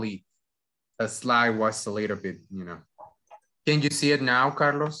 probably the slide was a little bit, you know. Can you see it now,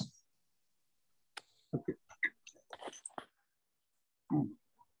 Carlos? Okay.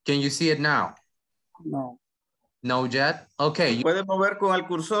 Can you see it now? No. No yet? Okay. Puedes mover con el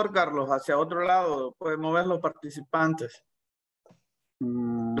cursor, Carlos, hacia otro lado. Puedes mover los participantes.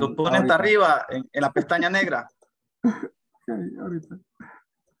 Lo pones hasta arriba en la pestaña negra. Okay, ahorita.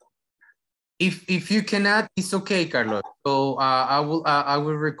 If you cannot, it's okay, Carlos. So I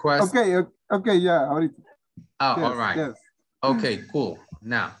will request. Okay, yeah, ahorita. Oh, Yes, all right. Yes. Okay, cool.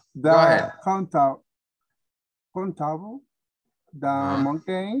 Now, The go ahead. countable, the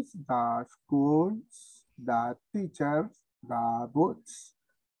mountains, the schools, the teachers, the boats,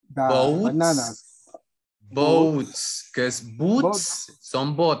 the bananas. Boats, because boots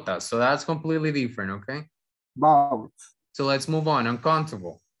son botas, so that's completely different, okay? Boats. So let's move on.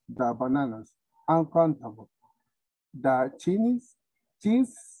 Uncountable. The bananas. Uncountable. The cheese,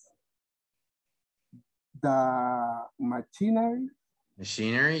 the machinery.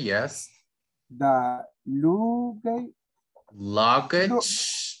 Machinery, yes. The luggage. Luggage.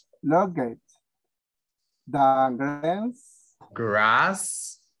 The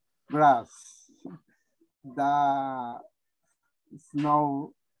grass. The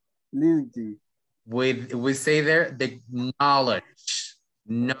snow lily. We say there the knowledge.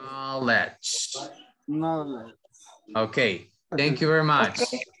 Okay, thank you very much.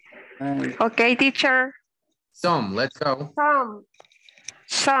 Okay, teacher. Some, let's go.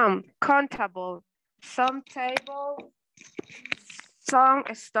 Some countable, some table, some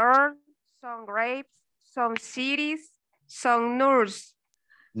store, some grapes, some cities, some nurse.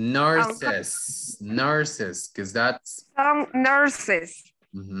 Nurses, because that's... Some nurses.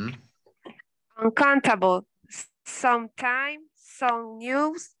 Uncountable, some time, some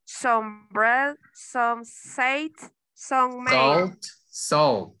news, some bread, some salt, some mail.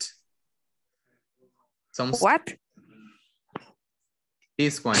 Salt. Some what?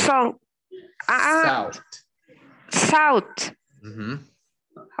 This one. Salt. Salt.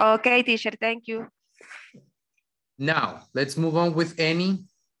 Okay, teacher, thank you. Now, let's move on with any.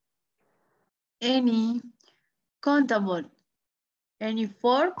 Any countable, any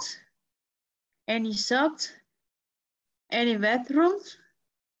forks, any socks, any bathrooms,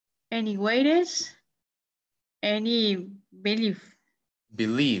 any waiters, any beliefs.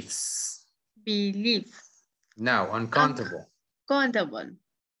 Now, uncountable. Countable,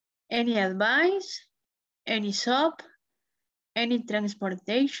 any advice, any soap, any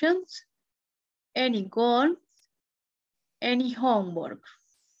transportations, any goals, any homework.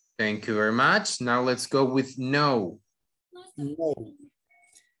 Thank you very much. Now let's go with no.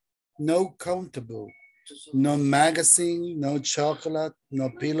 No countable. No magazine, no chocolate,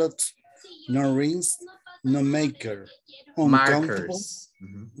 no pillows, no rings, no maker. Uncountable.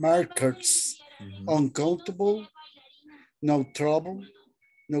 Markers. Uncountable. No trouble.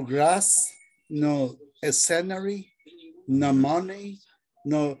 No grass. No scenery. No money.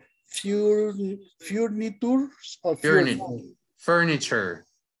 No furnitures or furniture.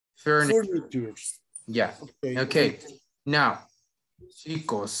 Yeah. Okay. Now,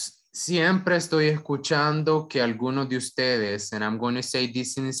 chicos, siempre estoy escuchando que algunos de ustedes, and I'm going to say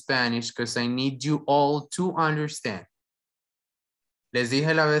this in Spanish because I need you all to understand. Les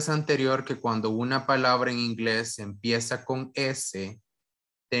dije la vez anterior que cuando una palabra en inglés empieza con S,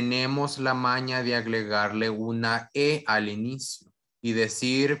 tenemos la maña de agregarle una E al inicio y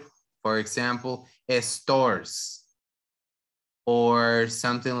decir, for example, stores. Or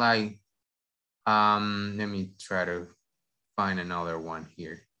something like, let me try to find another one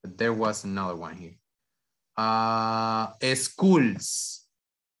here. But there was another one here. Schools.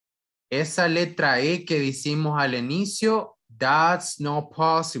 Esa letra E que decimos al inicio, that's not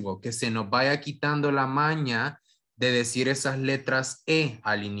possible. Que se nos vaya quitando la maña de decir esas letras E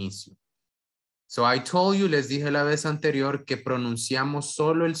al inicio. So I told you, les dije la vez anterior que pronunciamos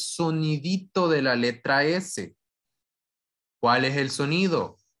solo el sonidito de la letra S. ¿Cuál es el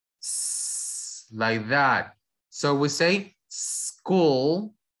sonido? Like that. So we say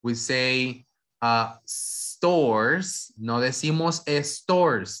school, we say Stores, no decimos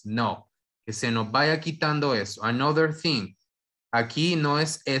stores, no. Que se nos vaya quitando eso. Another thing. Aquí no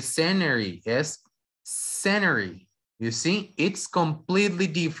es scenery, es scenery. You see, it's completely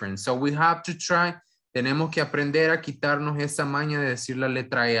different. So we have to try, tenemos que aprender a quitarnos esa maña de decir la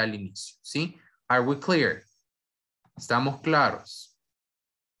letra E al inicio. ¿Sí? Are we clear? ¿Estamos claros?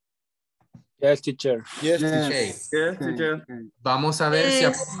 Yes, teacher. Yes, Okay. Yes, teacher. Vamos a ver si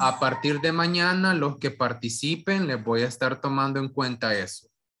Yes. a partir de mañana los que participen les voy a estar tomando en cuenta eso.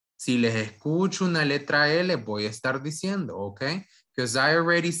 Si les escucho una letra E, les voy a estar diciendo, ¿ok? Because I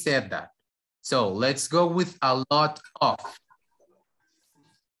already said that. So let's go with a lot of.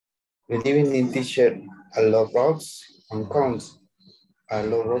 Good evening, teacher. I love rocks and cones. I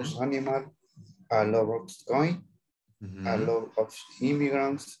love rocks animal. I love rocks coin. I love rocks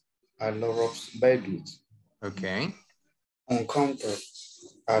immigrants. I love rocks babies. Okay. Uncountable.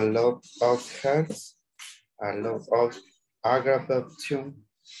 I love of health. I love of aggravation.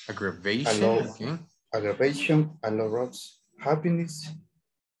 Aggravation. I love Okay. aggravation. I love rocks happiness.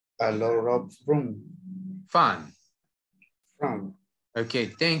 I love rocks room. Fun. From. Okay,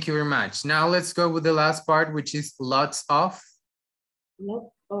 thank you very much. Now let's go with the last part, which is lots of.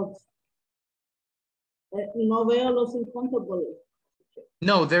 Lots of. No veo los incontables.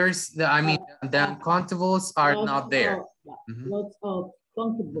 No, there's, the uncountables are not there. Lots of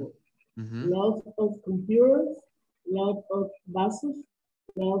countable. Lots of computers. Lots of buses.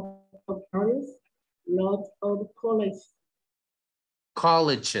 Lots of cars. Lots of colleges.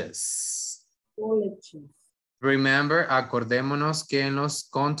 Colleges. Colleges. Remember, acordémonos que en los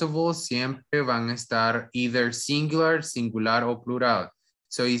countables siempre van a estar either singular, singular o plural.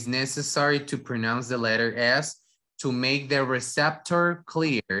 So it's necessary to pronounce the letter S to make the receptor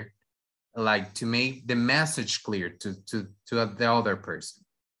clear, like to make the message clear to the other person.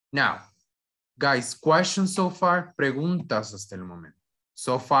 Now, guys, questions so far? Preguntas hasta el momento.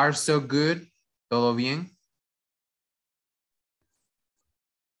 So far, so good. ¿Todo bien?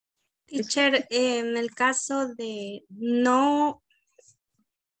 Teacher, en el caso de no,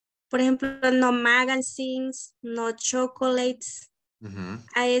 por ejemplo, no magazines, no chocolates,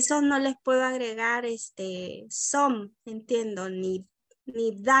 a esos no les puedo agregar some, entiendo, ni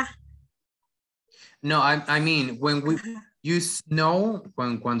da. No, I mean, when we use no,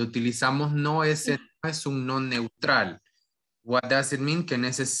 cuando utilizamos no, ese no es un no neutral. What does it mean?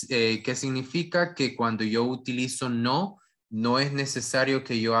 ¿Qué significa? Que cuando yo utilizo no, no es necesario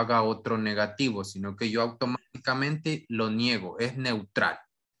que yo haga otro negativo, sino que yo automáticamente lo niego, es neutral,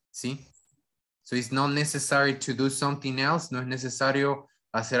 ¿sí? So it's not necessary to do something else, no es necesario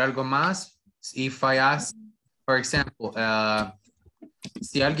hacer algo más. If I ask, for example,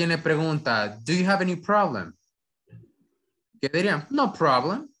 si alguien le pregunta, do you have any problem? ¿Qué dirían? No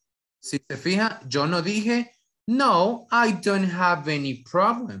problem. Si se fija, yo no dije, no, I don't have any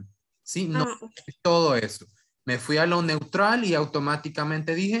problem. Sí, no, todo eso. Me fui a lo neutral y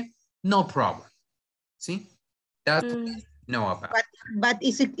automáticamente dije, no problem. ¿Sí? That's what I know about. But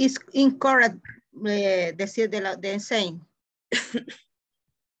it's incorrect decir de same.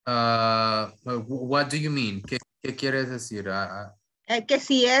 What do you mean? ¿Qué quieres decir? Que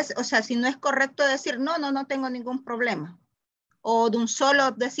si es, o sea, si no es correcto decir no, no tengo ningún problema. O de un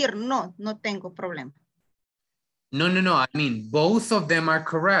solo decir no, no tengo problema. No. I mean, both of them are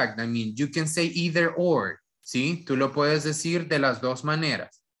correct. I mean, you can say either or. ¿Sí? Tú lo puedes decir de las dos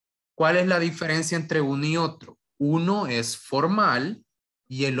maneras. ¿Cuál es la diferencia entre uno y otro? Uno es formal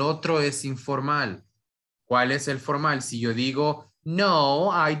y el otro es informal. ¿Cuál es el formal? Si yo digo, no,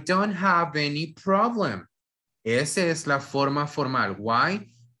 I don't have any problem. Esa es la forma formal.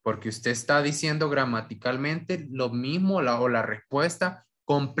 Why? Porque usted está diciendo gramaticalmente lo mismo o la respuesta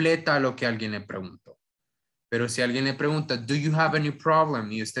completa a lo que alguien le preguntó. Pero si alguien le pregunta, do you have any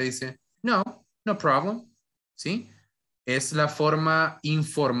problem? Y usted dice, no problem. ¿Sí? Es la forma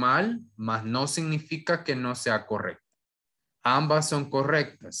informal, mas no significa que no sea correcta. Ambas son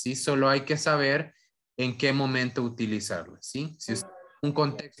correctas, ¿sí? Solo hay que saber en qué momento utilizarlas, ¿sí? Si es un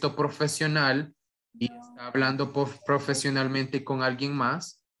contexto profesional y está hablando profesionalmente con alguien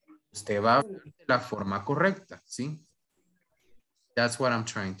más, usted va a hablar de la forma correcta, ¿sí? That's what I'm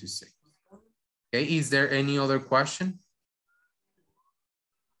trying to say. Okay, is there any other question?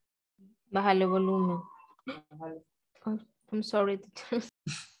 Bájale volumen. Oh, I'm sorry.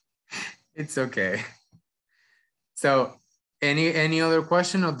 It's okay. So, any other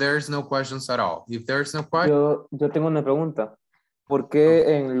question or there's no questions at all? If there's no question. Yo tengo una pregunta. ¿Por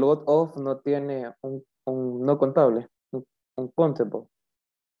qué en lot of no tiene un no contable? Un countable.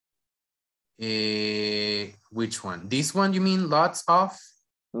 Which one? This one you mean lots of?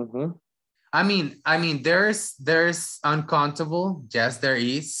 I mean, there's uncountable. Yes, there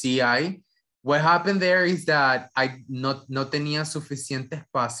is. CI. What happened there is that I no tenía suficiente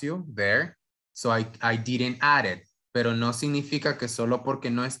espacio there, so I didn't add it. Pero no significa que solo porque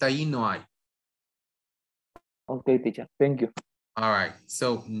no está ahí no hay. Okay, teacher. Thank you. All right.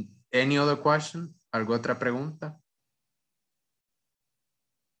 So, any other question? ¿Alguna otra pregunta?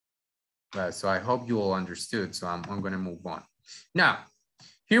 So I hope you all understood. So I'm going to move on. Now,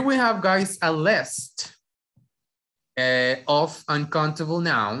 here we have, guys, a list of uncountable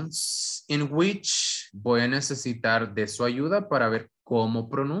nouns in which voy a necesitar de su ayuda para ver cómo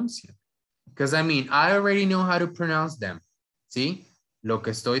pronuncian. Because I mean, I already know how to pronounce them. ¿Sí? Lo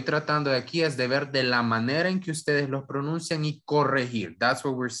que estoy tratando de aquí es de ver de la manera en que ustedes los pronuncian y corregir. That's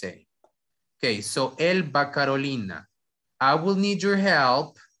what we're saying. Okay, so Elba Carolina, I will need your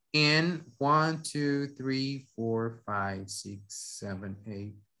help in 1, 2, 3, 4, 5, 6, 7,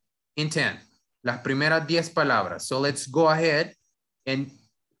 8, in 10. Las primeras 10 palabras. So let's go ahead and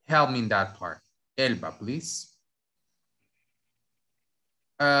help me in that part. Elba, please.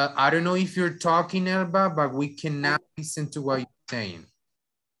 I don't know if you're talking, Elba, but we cannot listen to what you're saying.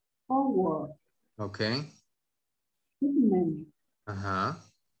 Homework. Okay. Equipment. Uh-huh.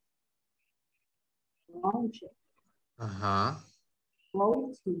 Lunch. Uh-huh.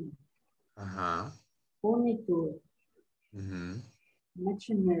 Clothing. Uh-huh. Furniture. Mm-hmm.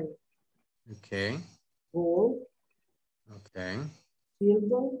 Machinery. Okay. Gold. Okay.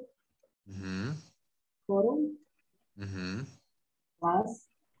 Silver. Mm-hmm. Cotton. Mm-hmm. Glass.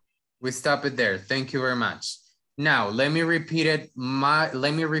 We stop it there. Thank you very much. Now, let me repeat it. I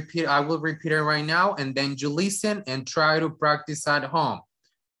will repeat it right now, and then you listen and try to practice at home.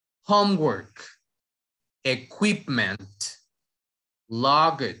 Homework, equipment,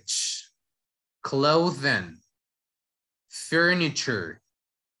 luggage, clothing, furniture,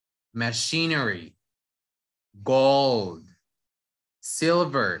 machinery, gold,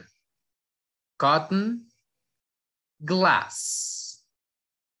 silver, cotton, glass.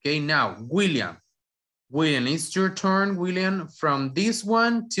 Okay, now, William. William, it's your turn, William, from this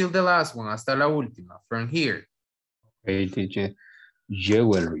one till the last one, hasta la última, from here. Okay, teacher.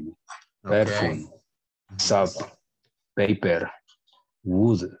 Jewelry, perfume, soap, paper,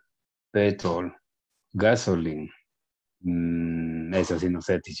 wood, petrol, gasoline. Eso sí no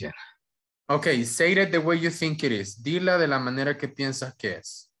sé, teacher. Okay, say it the way you think it is. Dila de la manera que piensas que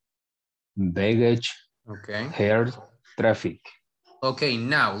es. Baggage, okay. Hair, traffic. Okay,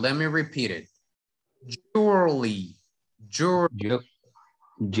 now let me repeat it. Jewelry, jewelry,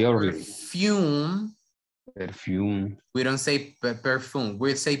 perfume. Perfume. We don't say perfume.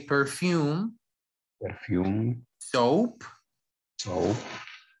 We say perfume. Perfume. Soap. Soap.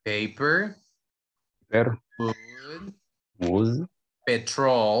 Paper. Paper. Wood. Wood.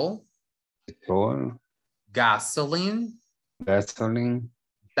 Petrol. Petrol. Gasoline. Gasoline.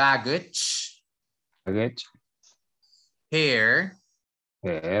 Baggage. Baggage. Hair.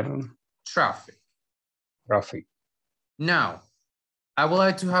 Hair. Traffic. Traffic. Now, I would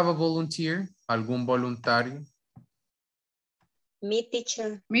like to have a volunteer. ¿Algún voluntario? Me,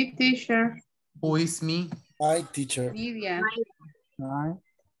 teacher. Me, teacher. Who is me? Hi, teacher. Nidia. Hi.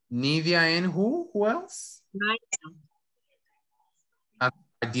 Nidia and who? Who else? I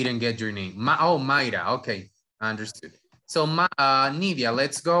didn't get your name. Mayra. Okay, I understood. So, Nidia,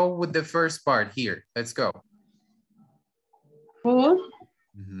 let's go with the first part here. Let's go. Food.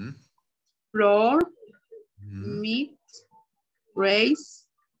 Mm-hmm. Flour. Mm-hmm. Meat. Rice.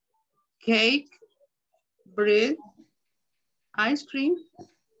 Cake. Bread. Ice cream.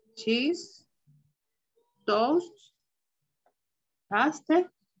 Cheese. Toast. Pasta.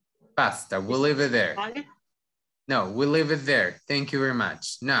 Pasta. We'll leave it there. No, we'll leave it there. Thank you very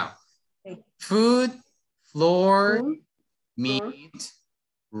much. Now, food, flour, meat,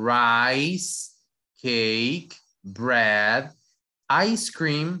 rice, cake, bread, ice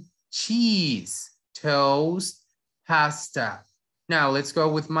cream, cheese, toast, pasta. Now, let's go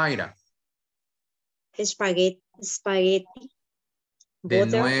with Mayra. Spaghetti. De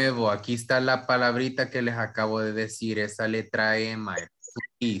nuevo, aquí está la palabrita que les acabo de decir. Esa letra E, Mayra.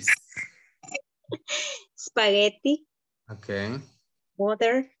 Please. Spaghetti. Okay.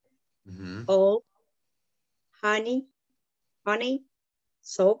 Butter. Mm-hmm. Oil. Honey.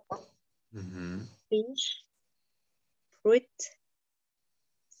 Soap. Mm-hmm. Fish. Fruit.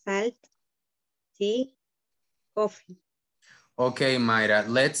 Salt. Tea. Coffee. Okay, Mayra,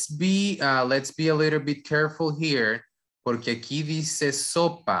 let's be a little bit careful here, porque aquí dice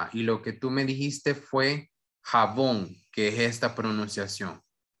sopa y lo que tú me dijiste fue jabón, que es esta pronunciación.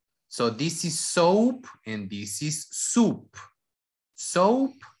 So this is soap and this is soup.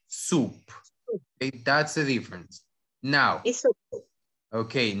 Soap, soup. Okay, that's the difference. Now,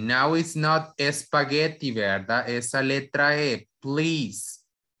 okay, now it's not spaghetti, ¿verdad? Esa letra E, please.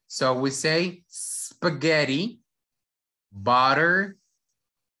 So we say spaghetti, butter,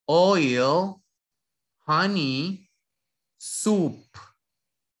 oil, honey, soup,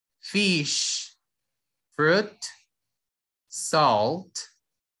 fish, fruit, salt,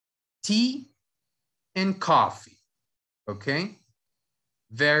 tea, and coffee. Okay?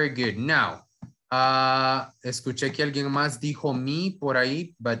 Very good. Now, escuché que alguien más dijo me por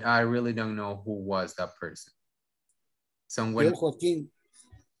ahí, but I really don't know who was that person. Someone. Joaquin.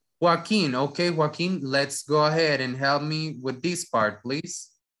 Joaquin, okay, Joaquin, let's go ahead and help me with this part, please.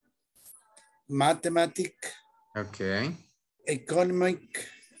 Mathematics. Okay. Economic.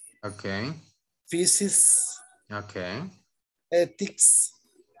 Okay. Physics. Okay. Ethics.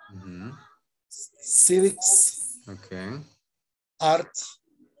 Civics. Okay. Art.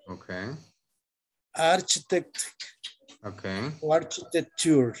 Okay. Architect. Okay.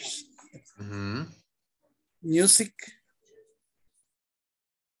 Architectures. Music.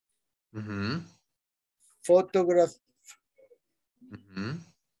 Photograph.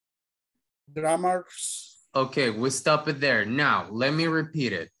 Grammars. Okay, we stop it there. Now, let me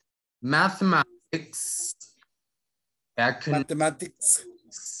repeat it. Mathematics. Mathematics.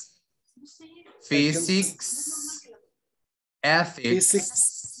 Physics. Ethics.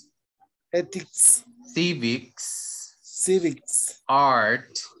 Physics. Ethics. Civics. Civics.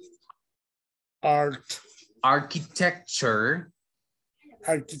 Art. Art. Architecture.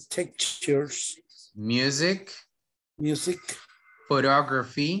 Architectures. Music. Music.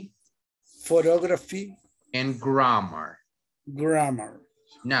 Photography. Photography. And grammar. Grammar.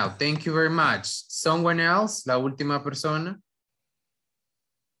 Now, thank you very much. Someone else? La última persona.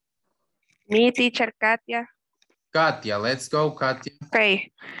 Me, teacher Katia. Katia, let's go, Katia.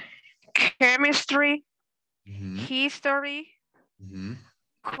 Okay. Chemistry, history,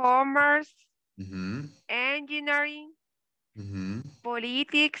 commerce, engineering,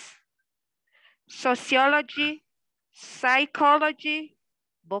 politics, sociology, psychology,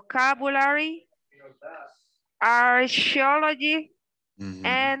 vocabulary, archaeology,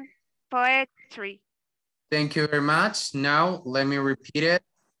 and poetry. Thank you very much. Now, let me repeat it.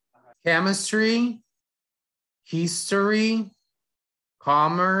 Chemistry, history,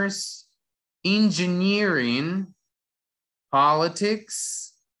 commerce, engineering,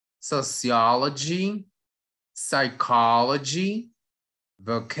 politics, sociology, psychology,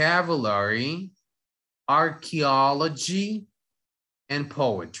 vocabulary, archaeology, and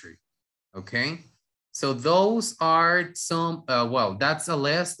poetry, okay? So those are some, well, that's a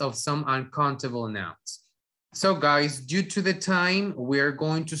list of some uncountable nouns. So guys, due to the time, we're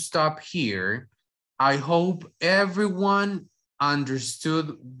going to stop here. I hope everyone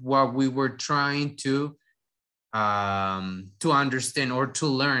understood what we were trying to understand or to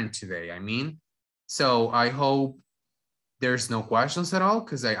learn today, I mean. So I hope there's no questions at all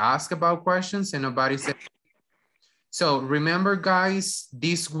because I asked about questions and nobody said. So remember guys,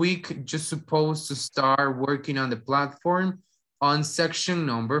 this week you're supposed to start working on the platform on section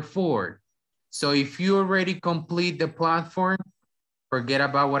number 4. So if you already complete the platform, forget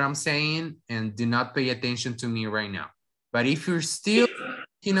about what I'm saying and do not pay attention to me right now. But if you're still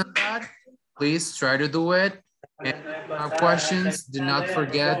working on that, please try to do it. And if you have questions, do not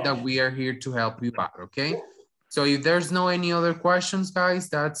forget that we are here to help you out, okay? So if there's no any other questions, guys,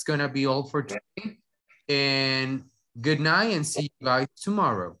 that's gonna be all for today. And good night and see you guys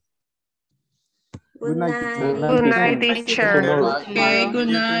tomorrow. Good night. Good night, teacher. Okay, good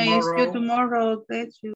night. See you tomorrow. Thank you.